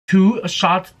2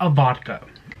 shots of vodka.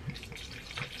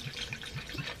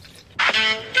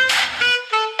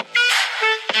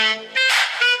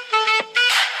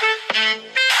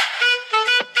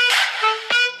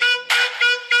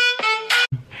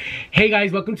 Hey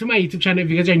guys, welcome to my YouTube channel. If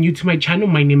you guys are new to my channel,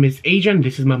 my name is Adrian.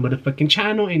 This is my motherfucking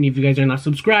channel. And if you guys are not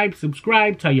subscribed,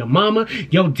 subscribe. Tell your mama,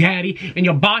 your daddy, and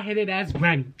your bald-headed ass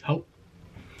granny. Hope.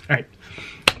 Alright.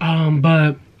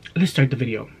 But let's start the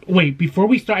video. Wait, before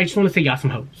we start, I just want to say y'all some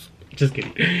hoes. Just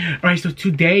kidding. Alright, so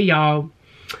today, y'all,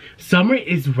 summer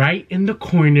is right in the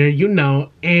corner, you know.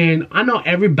 And I know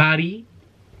everybody,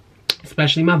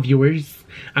 especially my viewers,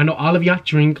 I know all of y'all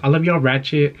drink, all of y'all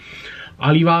ratchet,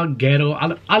 all of y'all ghetto,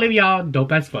 all of y'all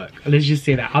dope as fuck. Let's just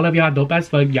say that. All of y'all dope as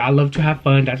fuck. Y'all love to have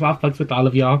fun. That's why I fucks with all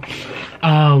of y'all.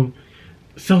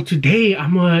 So today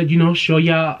I'm gonna, you know, show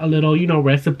y'all a little, you know,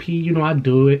 recipe. You know, I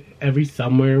do it every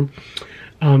summer.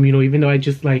 You know, even though I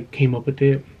just like came up with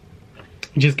it.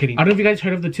 Just kidding. I don't know if you guys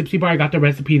heard of the Tipsy Bar. I got the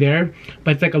recipe there,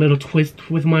 but it's like a little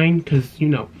twist with mine, because you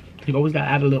know, you always gotta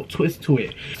add a little twist to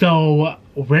it. So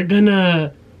we're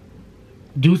gonna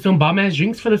do some bomb ass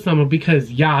drinks for the summer,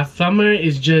 because yeah, summer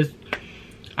is just,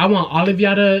 I want all of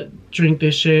y'all to drink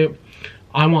this shit.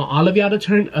 I want all of y'all to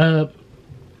turn up,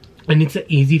 and it's an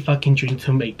easy fucking drink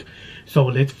to make. So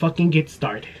let's fucking get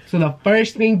started. So the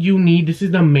first thing you need, this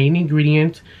is the main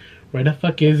ingredient. Where the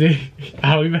fuck is it?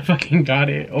 I don't even fucking got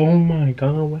it. Oh my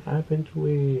god, what happened to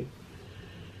it?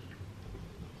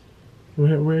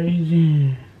 Where is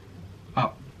it?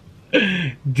 Oh.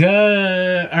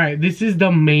 Duh. Alright, this is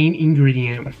the main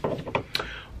ingredient.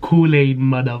 Kool-Aid,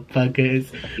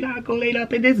 motherfuckers. We got Kool-Aid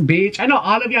up in this bitch. I know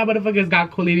all of y'all motherfuckers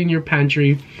got Kool-Aid in your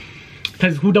pantry.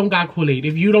 Because who don't got Kool-Aid?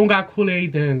 If you don't got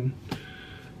Kool-Aid, then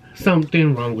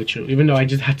something wrong with you. Even though I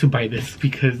just had to buy this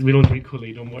because we don't drink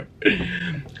Kool-Aid no more.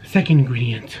 Second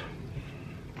ingredient.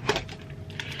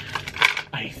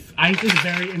 Ice. Ice is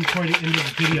very important in this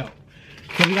video.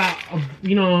 So we got,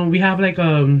 you know, we have like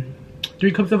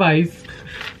 3 cups of ice.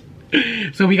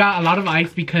 So we got a lot of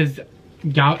ice because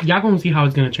y'all gonna see how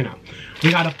it's gonna turn out. We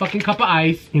got a fucking cup of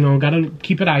ice, you know, gotta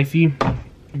keep it icy.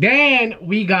 Then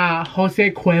we got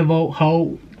Jose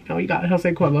Cuervo. No, we got Jose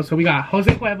Cuervo. So we got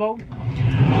Jose Cuervo.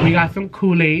 We got some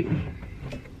Kool-Aid.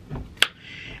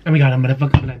 And we got a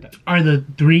motherfucking blender. Are the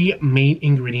 3 main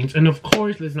ingredients. And of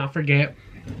course, let's not forget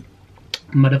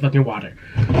motherfucking water.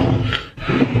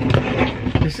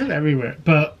 This is everywhere,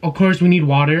 but of course we need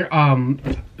water.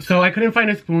 So I couldn't find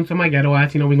a spoon, so my ghetto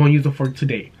ass, you know, we're gonna use a fork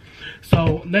today.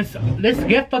 So let's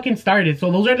get fucking started.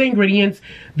 So those are the ingredients.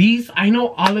 These, I know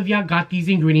all of y'all got these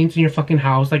ingredients in your fucking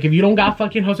house. Like if you don't got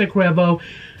fucking Jose Cuervo,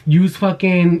 use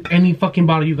fucking any fucking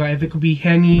bottle you got. If it could be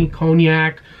Henny,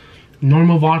 cognac,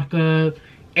 normal vodka,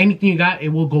 anything you got, it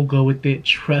will go with it.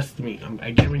 Trust me,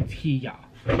 I guarantee y'all.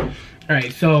 All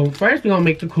right, so first we're gonna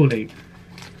make the Kool-Aid.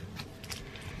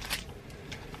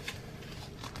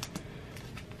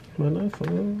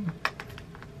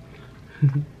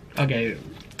 Okay,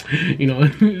 you know,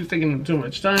 it's taking too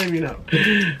much time, you know.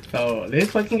 So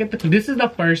let's fucking get this is the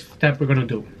first step we're gonna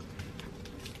do.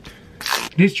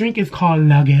 This drink is called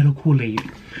La Ghetto Kool-Aid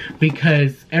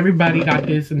because everybody got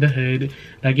this in the hood.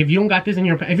 Like if you don't got this in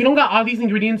your, if you don't got all these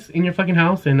ingredients in your fucking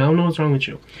house, then I don't know what's wrong with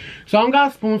you. So I don't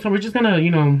got a spoon, so we're just gonna,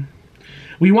 you know,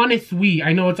 we want it sweet.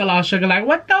 I know it's a lot of sugar. Like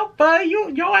what the fuck?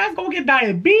 Your ass gonna get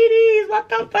diabetes? What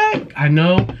the fuck? I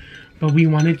know, but we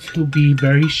want it to be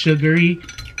very sugary.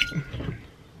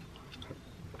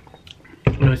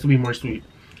 It has to be more sweet.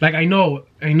 Like I know,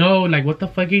 like what the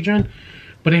fuck, Adrian?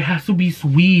 But it has to be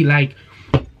sweet, like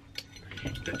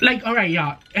all right,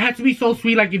 y'all. It has to be so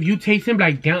sweet. Like if you taste him,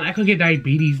 like damn, I could get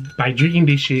diabetes by drinking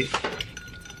this shit.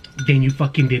 Then you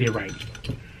fucking did it right.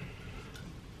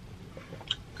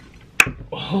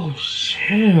 Oh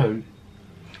shit.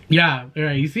 Yeah. All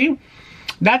right. You see,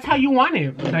 that's how you want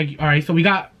it. Like all right. So we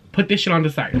got put this shit on the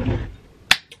side.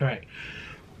 All right.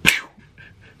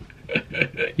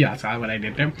 Yeah, that's what I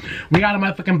did there. We got a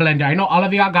motherfucking blender. I know all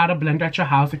of y'all got a blender at your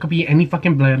house. It could be any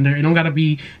fucking blender. It don't gotta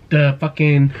be the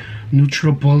fucking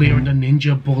NutriBullet or the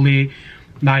NinjaBullet.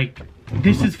 Like,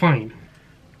 this is fine.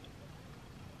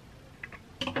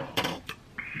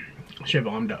 Shit, but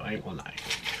I'm done. I ain't gonna lie.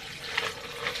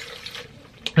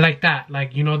 Like that.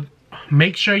 Like, you know,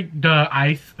 make sure you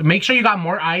got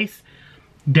more ice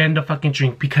than the fucking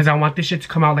drink, because I want this shit to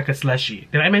come out like a slushy.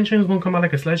 Did I mention it's gonna come out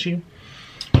like a slushy?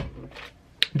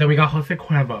 Then we got Jose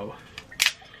Cuervo.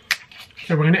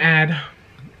 So we're gonna add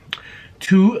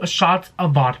 2 shots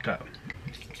of vodka.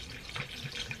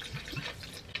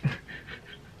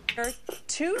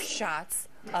 2 shots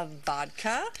of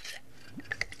vodka.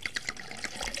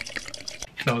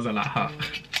 That was a lot, huh?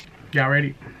 Y'all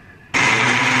ready?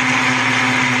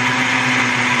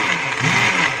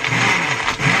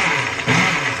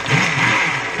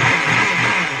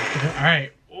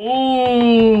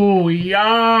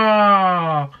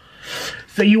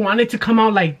 So you want it to come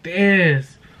out like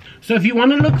this. So if you want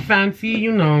to look fancy,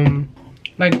 you know,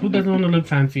 like who doesn't want to look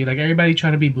fancy? Like everybody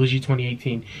trying to be bougie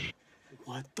 2018.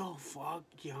 What the fuck,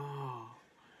 y'all?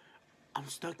 I'm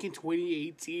stuck in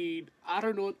 2018. I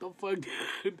don't know what the fuck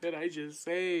did I just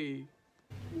say.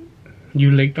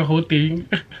 You licked the whole thing?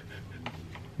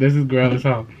 This is gross,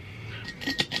 huh?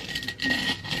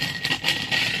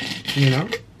 You know?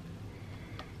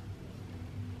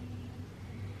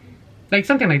 Like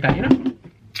something like that, you know?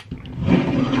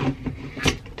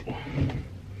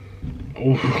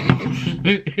 Oh,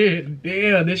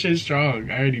 damn, this shit's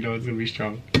strong. I already know it's gonna be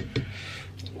strong.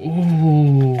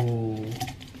 Ooh.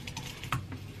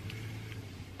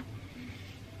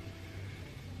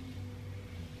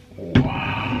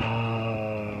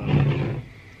 Wow.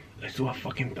 Let's do a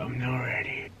fucking thumbnail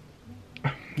already.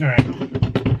 Alright.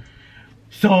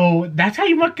 So that's how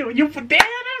you make it. You damn,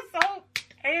 that's so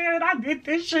damn, I did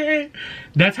this shit.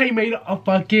 That's how you made a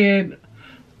fucking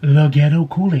La Ghetto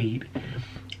Kool-Aid.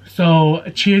 So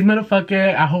cheers,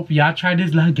 motherfucker. I hope y'all try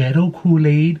this La Ghetto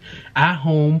Kool-Aid at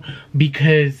home,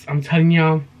 because I'm telling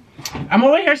y'all, I'm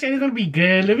over here saying it's gonna be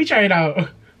good. Let me try it out.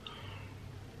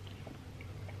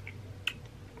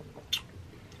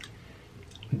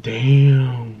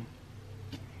 Damn.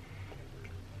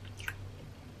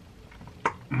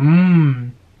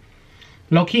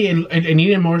 Low-key, it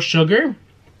needed more sugar,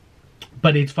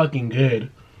 but it's fucking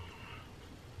good.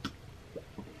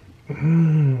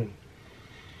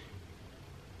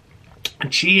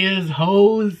 Cheers,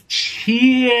 hoes.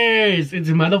 Cheers. It's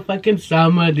motherfucking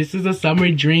summer. This is a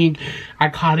summer drink. I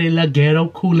call it La Ghetto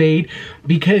Kool-Aid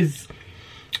because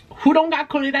who don't got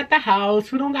Kool-Aid at the house?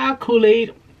 Who don't got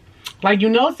Kool-Aid? Like, you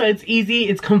know, so it's easy.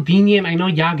 It's convenient. I know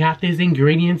y'all got this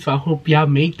ingredient, so I hope y'all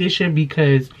make this shit,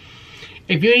 because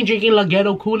if you ain't drinking La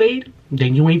Ghetto Kool-Aid,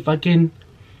 then you ain't fucking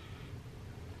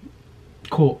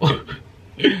cool.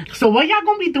 So what y'all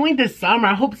gonna be doing this summer?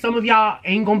 I hope some of y'all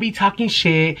ain't gonna be talking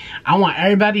shit. I want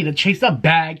everybody to chase a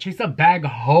bag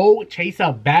hoe, chase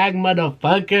a bag,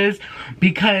 motherfuckers.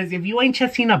 Because if you ain't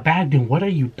chasing a bag, then what are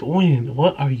you doing?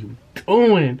 What are you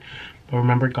doing? But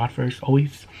remember, God first,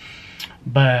 always.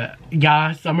 But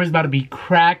y'all, summer's about to be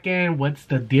cracking. What's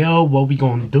the deal? What we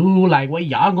gonna do? Like, what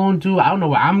y'all gonna do? I don't know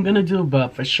what I'm gonna do,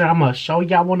 but for sure I'm gonna show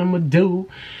y'all what I'm gonna do.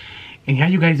 And yeah,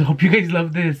 you guys, I hope you guys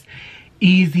love this.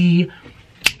 Easy,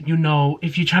 you know,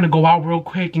 if you're trying to go out real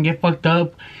quick and get fucked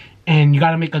up and you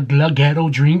gotta make a La Ghetto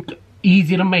drink,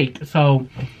 easy to make. So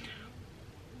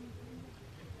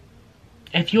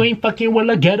if you ain't fucking with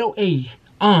La Ghetto, then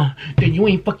you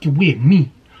ain't fucking with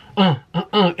me.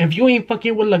 If you ain't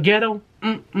fucking with La Ghetto,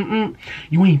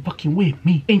 you ain't fucking with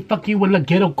me. Ain't fucking with La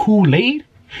Ghetto Kool-Aid,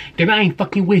 then I ain't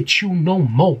fucking with you no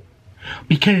more.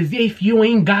 Because if you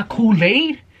ain't got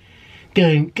Kool-Aid,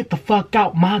 then get the fuck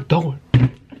out my door.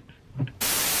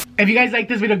 If you guys like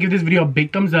this video, give this video a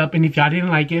big thumbs up. And if y'all didn't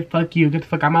like it, fuck you, get the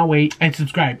fuck out my way. And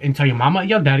subscribe and tell your mama,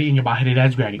 your daddy, and your bald-headed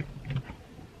ass granny.